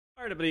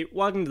Alright, everybody,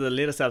 welcome to the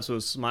latest episode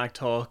of Smack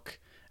Talk.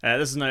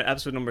 This is now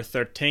episode number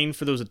 13.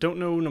 For those that don't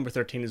know, number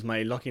 13 is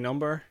my lucky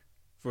number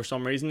for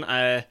some reason.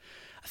 I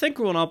think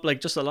growing up,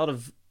 just a lot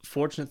of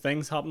fortunate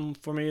things happen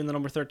for me in the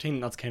number 13.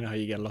 That's kind of how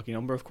you get a lucky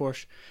number, of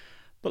course.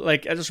 But I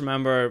just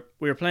remember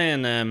we were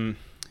playing,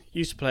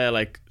 used to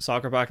play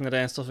soccer back in the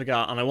day and stuff like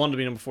that, and I wanted to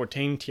be number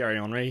 14, Thierry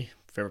Henry,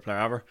 favourite player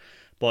ever,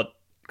 but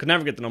could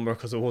never get the number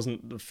because I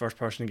wasn't the first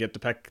person to get to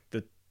pick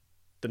the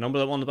number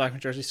that won the back of my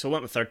jersey, so I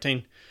went with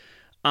 13.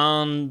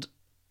 And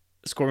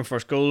scored my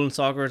first goal in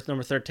soccer at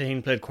number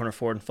 13, played corner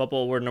forward in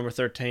football, were number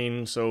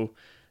 13, so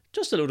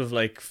just a load of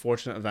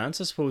fortunate events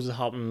I suppose that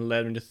happened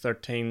led me to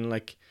 13,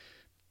 and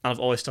I've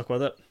always stuck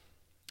with it.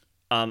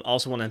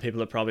 Also one of them people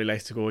that probably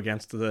likes to go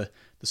against the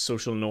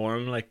social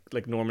norm, like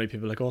normally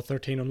people are like, oh,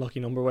 13 unlucky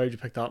number, why would you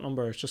pick that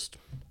number? It's just,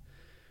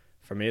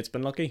 for me it's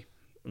been lucky,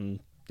 and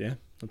yeah,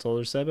 that's all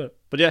there's to say about it.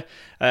 But yeah,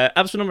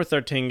 episode number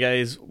 13,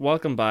 guys,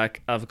 welcome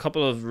back. I have a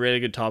couple of really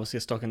good topics to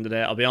get stuck in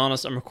today. I'll be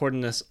honest, I'm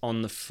recording this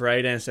on the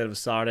Friday instead of a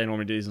Saturday. I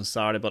normally do these on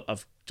Saturday, but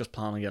I've just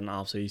planned on getting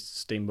absolutely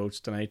steamboats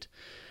tonight.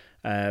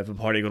 I have a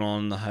party going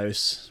on in the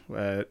house,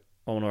 on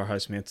one of our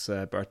housemates'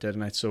 birthday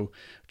tonight, so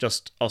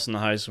just us in the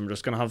house, and we're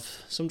just going to have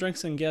some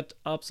drinks and get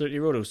absolutely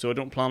roto. So I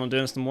don't plan on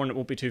doing this in the morning, it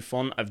won't be too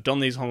fun. I've done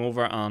these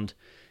hungover and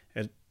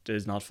it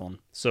is not fun.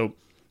 So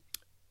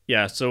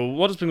yeah, so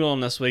what has been going on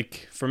this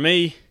week? For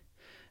me,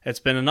 it's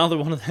been another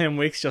one of them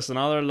weeks, just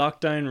another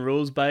lockdown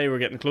rolls by. We're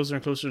getting closer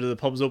and closer to the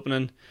pubs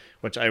opening,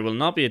 which I will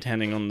not be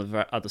attending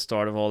at the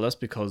start of all this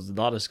because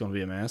that is going to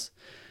be a mess.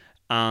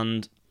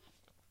 And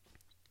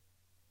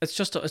it's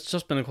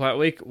just been a quiet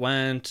week.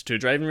 Went to a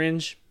driving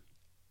range,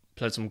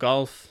 played some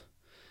golf,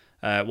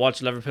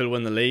 watched Liverpool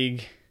win the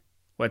league,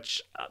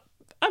 which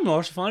I'm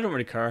not a fan. I don't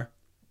really care.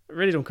 I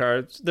really don't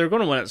care. They're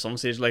going to win at some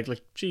stage.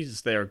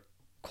 Jesus, they're a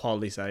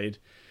quality side.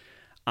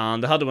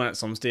 And they had to win at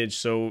some stage,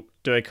 so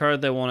do I care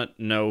they won it?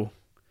 No.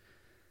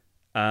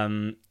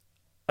 I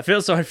feel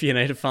sorry for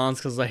United fans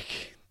because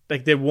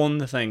they won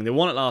the thing. They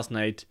won it last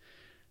night.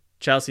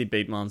 Chelsea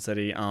beat Man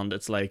City, and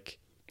it's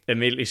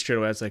immediately straight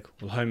away it's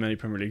well, how many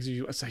Premier Leagues are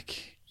you? It's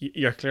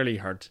you're clearly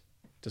hurt.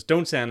 Just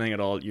don't say anything at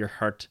all. You're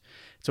hurt.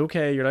 It's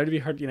okay. You're allowed to be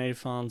hurt, United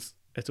fans.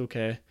 It's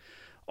okay.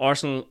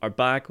 Arsenal are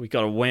back. We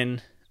got a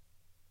win.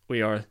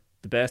 We are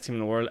the best team in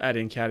the world.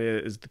 Eddie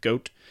Nketiah is the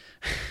GOAT.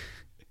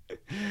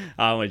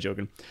 I'm only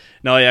joking.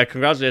 No, yeah,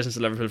 congratulations to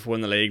Liverpool for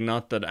winning the league.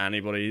 Not that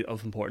anybody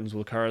of importance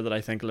will care that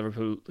I think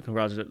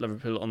congratulate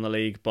Liverpool on the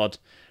league, but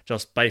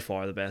just by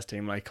far the best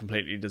team,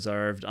 completely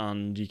deserved,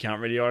 and you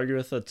can't really argue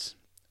with it.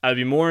 I'd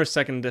be more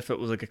second if it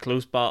was a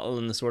close battle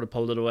and they sort of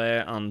pulled it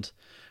away and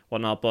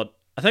whatnot, but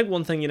I think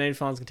one thing United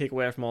fans can take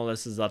away from all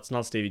this is that it's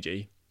not Stevie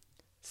G.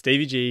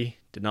 Stevie G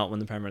did not win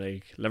the Premier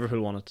League.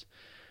 Liverpool won it.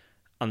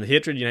 And the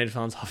hatred United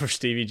fans have for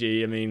Stevie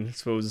G, I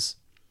suppose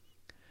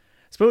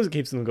it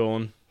keeps them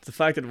going. The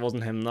fact that it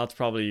wasn't him, that's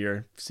probably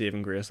your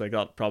saving grace.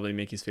 That probably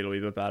make you feel a wee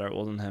bit better it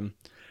wasn't him.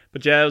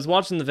 But yeah, I was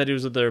watching the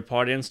videos of their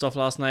party and stuff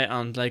last night,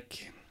 and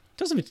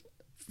doesn't,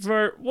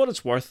 for what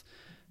it's worth,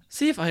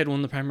 see if I had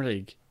won the Premier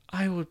League,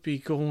 I would be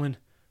going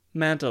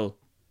mental.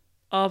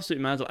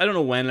 Absolutely mental. I don't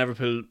know when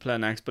Liverpool play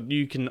next, but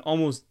you can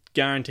almost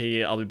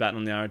guarantee I'll be betting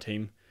on the other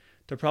team.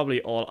 They're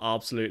probably all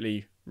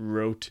absolutely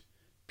rote,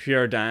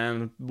 pure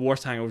down,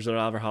 worst hangovers they'll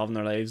ever have in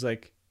their lives.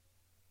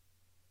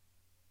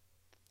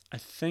 I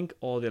think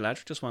all the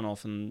electric just went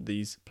off in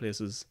these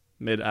places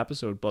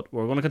mid-episode, but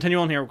we're going to continue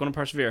on here. We're going to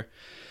persevere.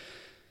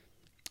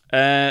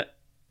 I'd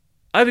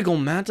be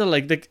going mental.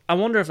 I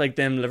wonder if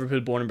them Liverpool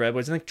born and bred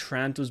boys. I think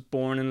Trent was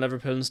born in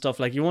Liverpool and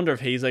stuff. You wonder if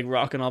he's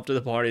rocking up to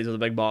the parties with a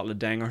big bottle of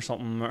Ding or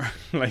something, or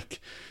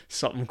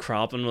something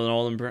crapping with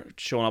all them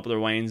showing up with their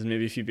wines and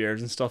maybe a few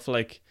beers and stuff. Do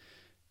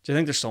you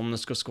think there's someone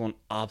that's just going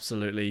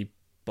absolutely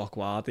buck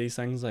wild at these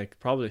things?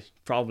 Probably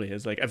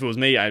is. If it was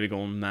me, I'd be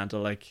going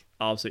mental,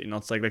 absolutely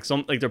nuts. Their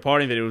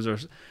party videos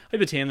are, I'd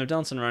be saying they're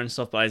dancing around and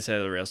stuff, but I'd say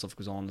the real stuff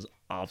goes on is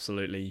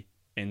absolutely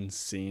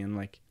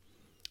insane.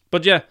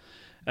 But yeah,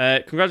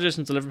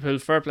 congratulations to Liverpool.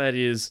 Fair play to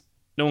yous.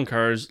 No one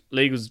cares.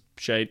 League was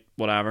shite.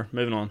 Whatever.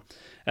 Moving on.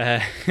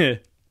 I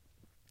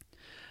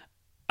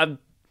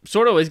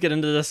sort of always get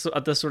into this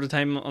at this sort of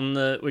time on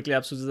the weekly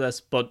episodes of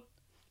this, but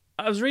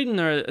I was reading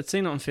there, I'd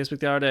seen it on Facebook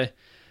the other day.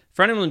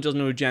 For anyone who doesn't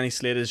know who Jenny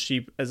Slate is,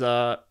 she is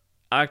a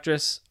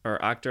actress,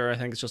 or actor, I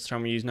think it's just the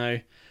term we use now,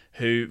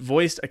 who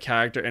voiced a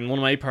character in one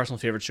of my personal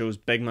favourite shows,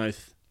 Big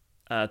Mouth.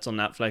 It's on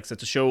Netflix.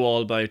 It's a show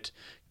all about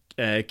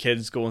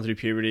kids going through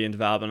puberty and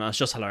development, and it's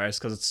just hilarious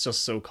because it's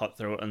just so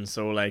cutthroat and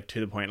so to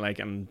the point,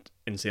 and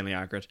insanely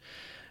accurate.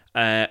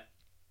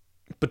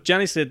 But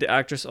Jenny Slate, the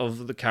actress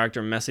of the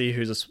character Missy,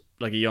 who's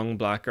a young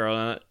black girl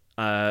in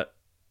it,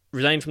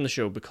 resigned from the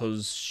show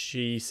because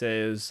she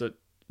says that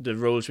the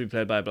role should be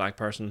played by a black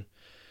person.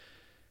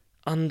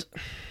 And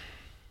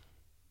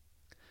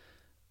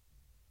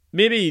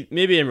maybe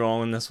I'm wrong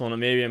on this one, and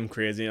maybe I'm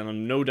crazy, and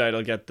I'm no doubt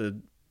I'll get the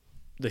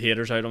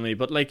haters out on me,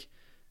 but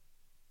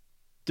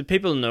do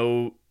people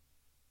know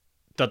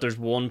that there's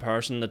one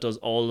person that does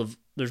all of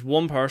there's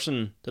one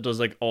person that does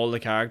like all the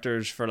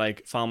characters for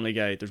like Family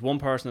Guy. There's one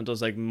person that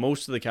does like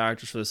most of the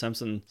characters for The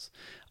Simpsons,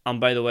 And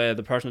by the way,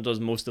 the person who does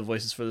most of the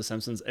voices for The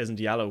Simpsons isn't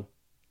yellow.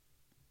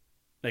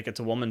 Like, it's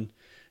a woman.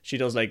 She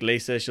does like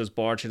Lisa, she does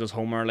Bart, she does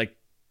Homer. Like,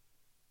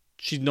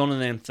 she's none of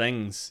them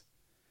things.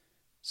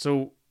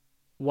 So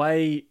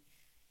why,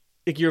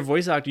 like, you're a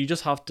voice actor, you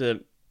just have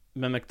to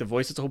mimic the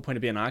voice. It's the whole point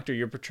of being an actor.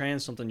 You're portraying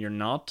something you're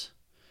not.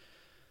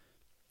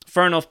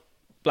 Fair enough,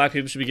 black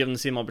people should be given the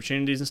same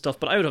opportunities and stuff,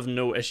 but I would have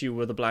no issue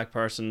with a black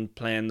person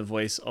playing the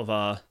voice of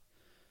a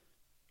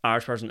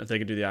Irish person if they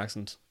could do the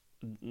accent.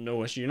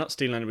 No issue. You're not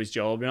stealing anybody's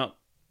job. You're not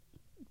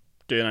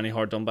doing any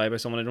hard done by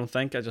someone, I don't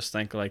think. I just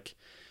think, like,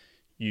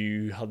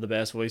 you have the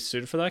best voice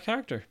suited for that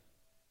character.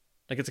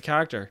 Like, it's a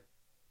character.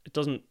 It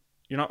doesn't,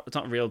 it's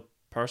not a real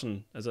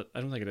person, is it?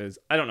 I don't think it is.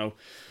 I don't know.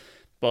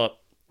 But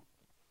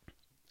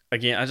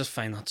again, I just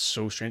find that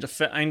so strange. I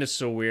find it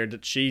so weird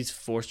that she's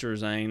forced to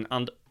resign.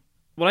 And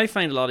what I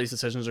find a lot of these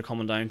decisions are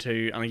coming down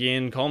to, and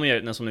again, call me out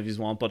in this one if you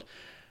want, but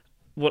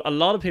what a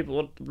lot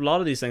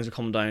of these things are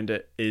coming down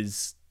to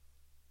is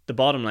the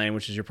bottom line,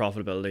 which is your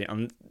profitability.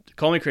 And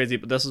call me crazy,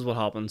 but this is what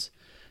happens.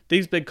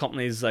 These big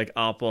companies like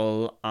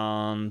Apple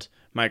and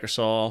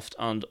Microsoft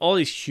and all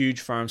these huge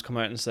firms come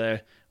out and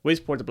say, we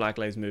support the Black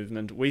Lives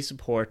Movement, we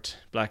support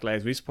Black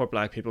Lives, we support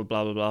black people,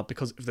 blah, blah, blah.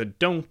 Because if they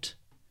don't,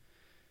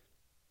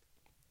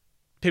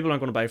 people aren't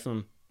going to buy from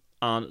them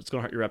and it's going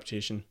to hurt your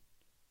reputation.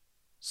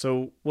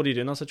 So what do you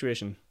do in that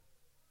situation?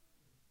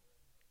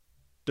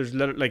 There's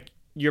literally, like,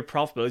 your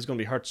profitability is going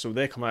to be hurt, so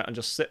they come out and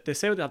just they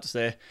say what they have to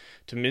say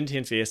to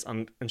maintain face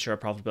and ensure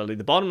profitability.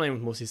 The bottom line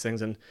with most of these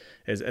things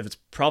is if it's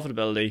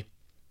profitability,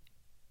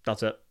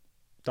 that's it.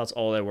 That's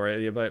all they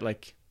worry about.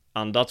 Like,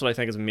 and that's what I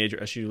think is a major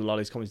issue with a lot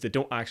of these companies. They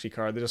don't actually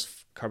care. They just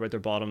care about their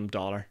bottom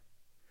dollar.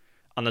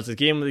 And there's a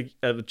game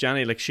with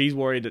Jenny. Like, she's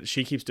worried that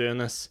she keeps doing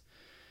this.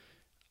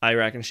 I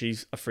reckon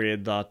she's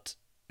afraid that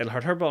it'll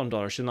hurt her bottom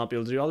dollar. She'll not be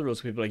able to do other roles.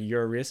 People like,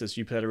 you're a racist.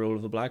 You played a role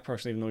of a black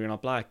person even though you're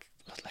not black.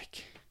 But,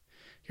 like,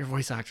 you're a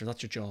voice actor.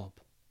 That's your job.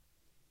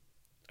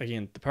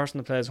 Again, the person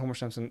that plays Homer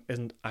Simpson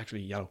isn't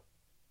actually yellow.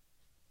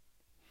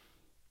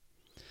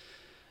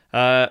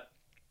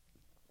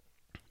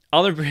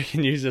 Other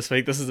breaking news this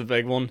week. This is a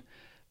big one.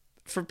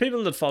 For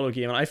people that follow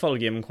gaming, I follow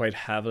gaming quite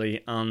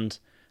heavily, and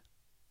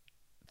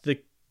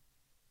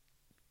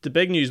the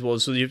big news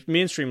was, so the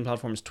main streaming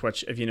platform is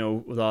Twitch, if you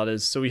know what that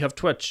is. So we have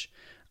Twitch,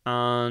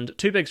 and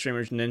two big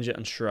streamers, Ninja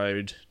and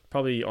Shroud,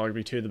 probably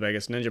arguably two of the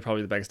biggest. Ninja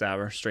probably the biggest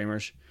ever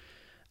streamers.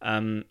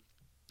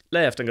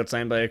 Left and got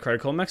signed by a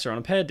crowd called Mixer on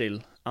a paid deal,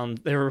 and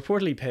they were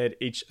reportedly paid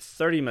each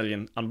 30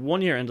 million. And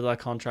 1 year into that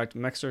contract,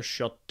 Mixer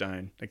shut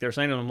down. Like, they're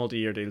signing on a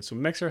multi-year deal, so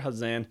Mixer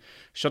has then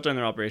shut down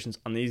their operations,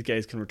 and these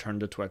guys can return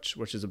to Twitch,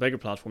 which is a bigger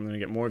platform. They're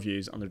going to get more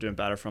views, and they're doing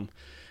better from.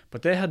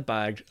 But they had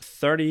bagged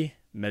 30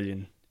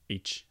 million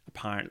each,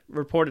 apparently,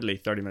 reportedly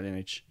 30 million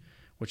each,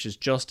 which is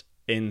just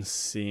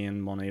insane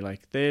money.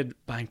 Like, they'd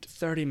banked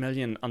 30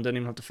 million and didn't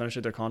even have to finish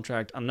out their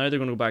contract, and now they're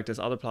going to go back to this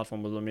other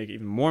platform where they'll make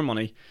even more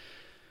money.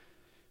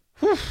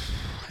 Whew.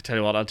 I tell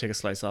you what, I'll take a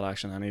slice of that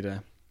action any day.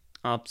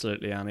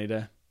 Absolutely any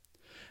day.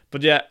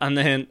 But yeah, and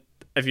then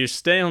if you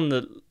stay on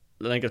the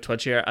link of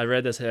Twitch here, I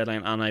read this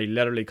headline and I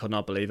literally could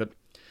not believe it.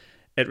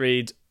 It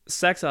reads,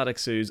 sex addict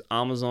sues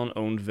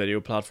Amazon-owned video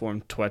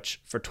platform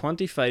Twitch for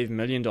 $25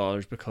 million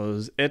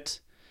because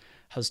it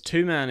has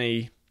too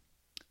many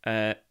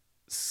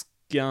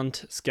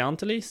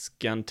scantily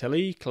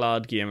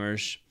clad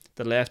gamers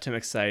that left him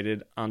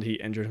excited and he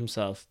injured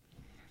himself.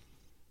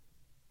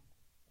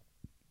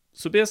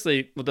 So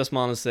basically, what this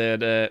man has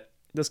said, a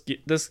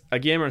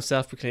gamer and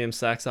self-proclaimed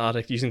sex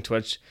addict using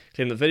Twitch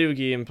claimed the video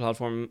game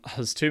platform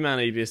has too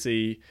many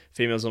basically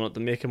females on it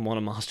that make him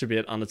want to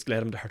masturbate, and it's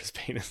led him to hurt his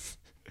penis.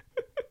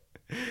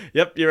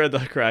 Yep, you read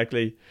that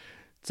correctly.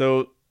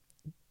 So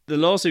the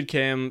lawsuit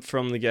came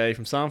from the guy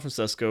from San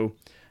Francisco,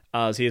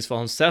 as he has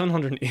found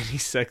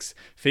 786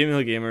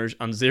 female gamers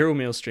and 0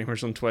 male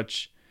streamers on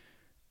Twitch,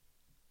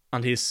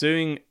 and he's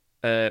suing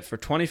for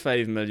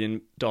 $25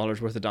 million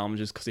worth of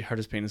damages because he hurt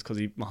his penis because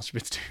he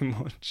masturbates too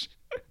much.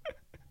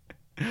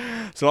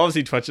 So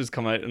obviously Twitch has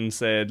come out and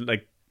said,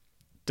 like,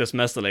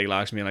 dismiss the legal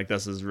action, being like,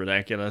 this is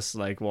ridiculous,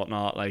 like,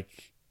 whatnot,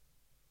 like,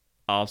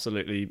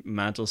 absolutely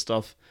mental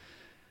stuff.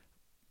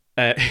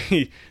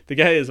 The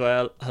guy as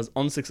well has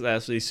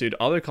unsuccessfully sued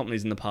other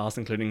companies in the past,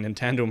 including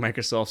Nintendo,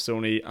 Microsoft,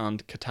 Sony,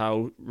 and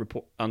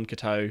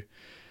Kotaku.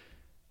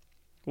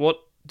 What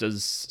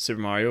does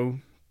Super Mario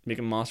make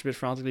him masturbate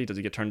frantically? Does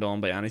he get turned on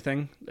by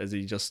anything? Is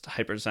he just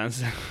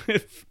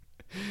hypersensitive?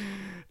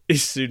 He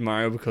sued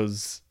Mario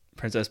because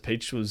Princess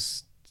Peach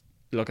was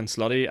looking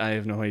slutty. I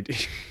have no idea.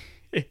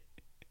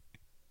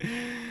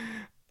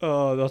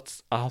 Oh,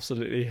 that's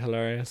absolutely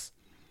hilarious.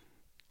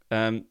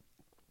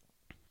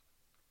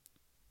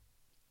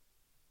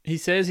 He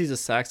says he's a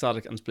sex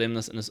addict and is blaming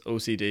this in his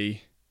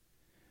OCD.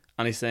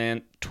 And he's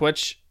saying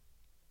Twitch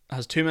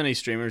has too many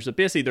streamers that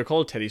basically they're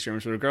called titty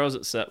streamers, where girls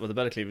that sit with a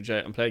bit of cleavage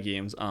out and play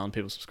games and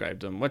people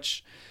subscribe to them,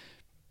 which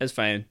is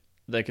fine.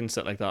 They can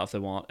sit like that if they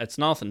want. It's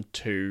nothing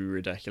too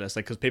ridiculous,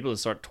 like, because people that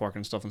start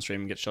twerking stuff on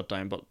stream and get shut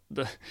down. But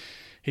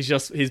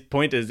his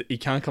point is he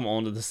can't come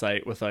onto the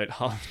site without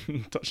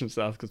having touched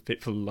himself because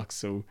people look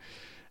so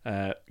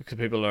because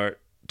people are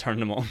turning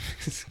them on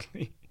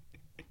basically.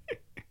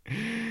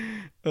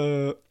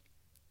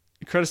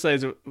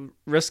 Criticize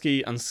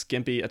risky and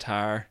skimpy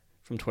attire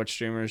from Twitch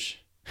streamers.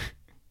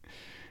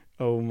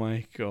 Oh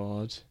my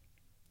god.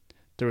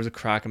 There was a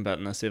cracking bit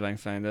in this, see if I can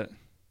find it.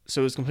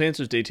 So his complaints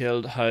was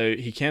detailed how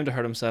he came to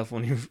hurt himself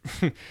when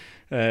he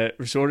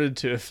resorted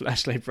to a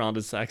flashlight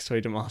branded sex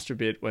toy to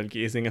masturbate while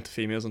gazing at the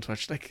females on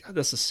Twitch. Like,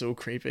 this is so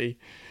creepy.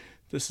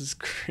 This is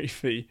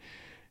creepy.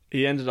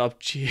 He ended up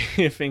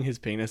chafing his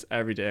penis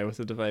every day with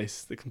the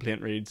device. The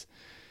complaint reads,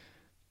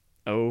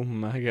 oh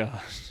my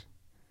god.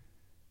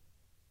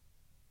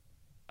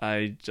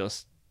 I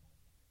just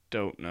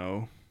don't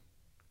know.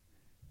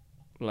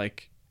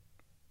 Like,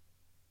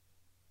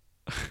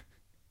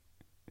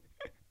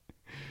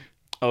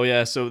 oh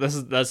yeah, so this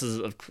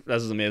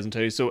is amazing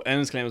too. So in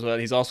his claim as well,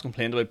 he's also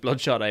complained about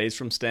bloodshot eyes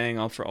from staying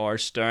up for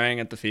hours staring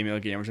at the female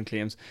gamers, and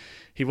claims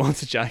he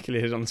once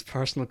ejaculated on his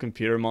personal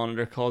computer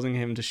monitor, causing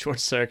him to short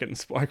circuit and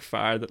spark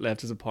fire that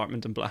left his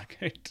apartment in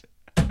blackout.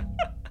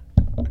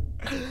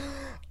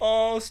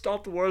 Oh,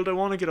 stop the world! I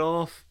want to get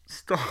off.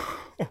 Stop.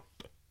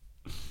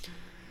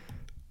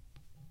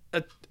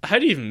 How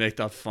do you even make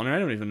that funny? I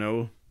don't even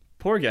know.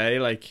 Poor guy,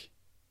 like,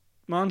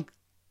 man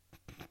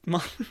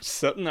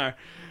sitting there,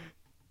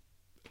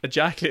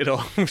 ejaculated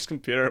off his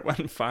computer, went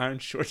on fire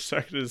and short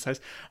circuited his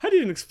house. How do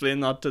you even explain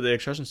that to the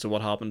electricians? So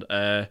what happened?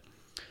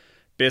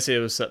 Basically, I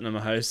was sitting in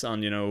my house,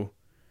 and a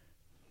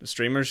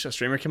streamer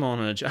came on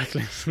and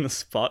ejaculated in the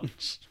spot and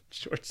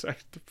short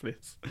circuited the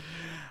place.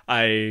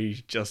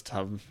 I just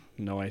have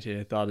no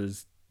idea. That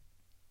is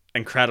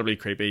incredibly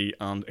creepy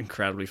and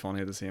incredibly funny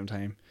at the same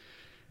time.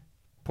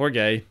 Poor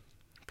guy.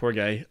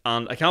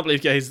 And I can't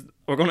believe, guys,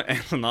 we're going to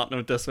end on that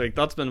note this week.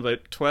 That's been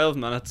about 12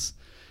 minutes.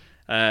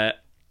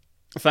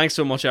 Thanks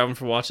so much, everyone,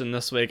 for watching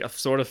this week. I've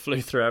sort of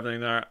flew through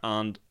everything there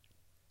and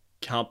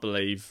can't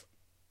believe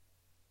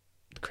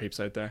the creeps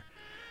out there.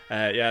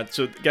 Yeah,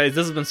 so guys,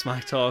 this has been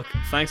Smack Talk.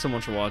 Thanks so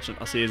much for watching.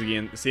 I'll see you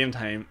again, same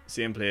time,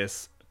 same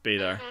place. Be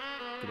there.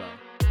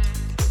 Goodbye.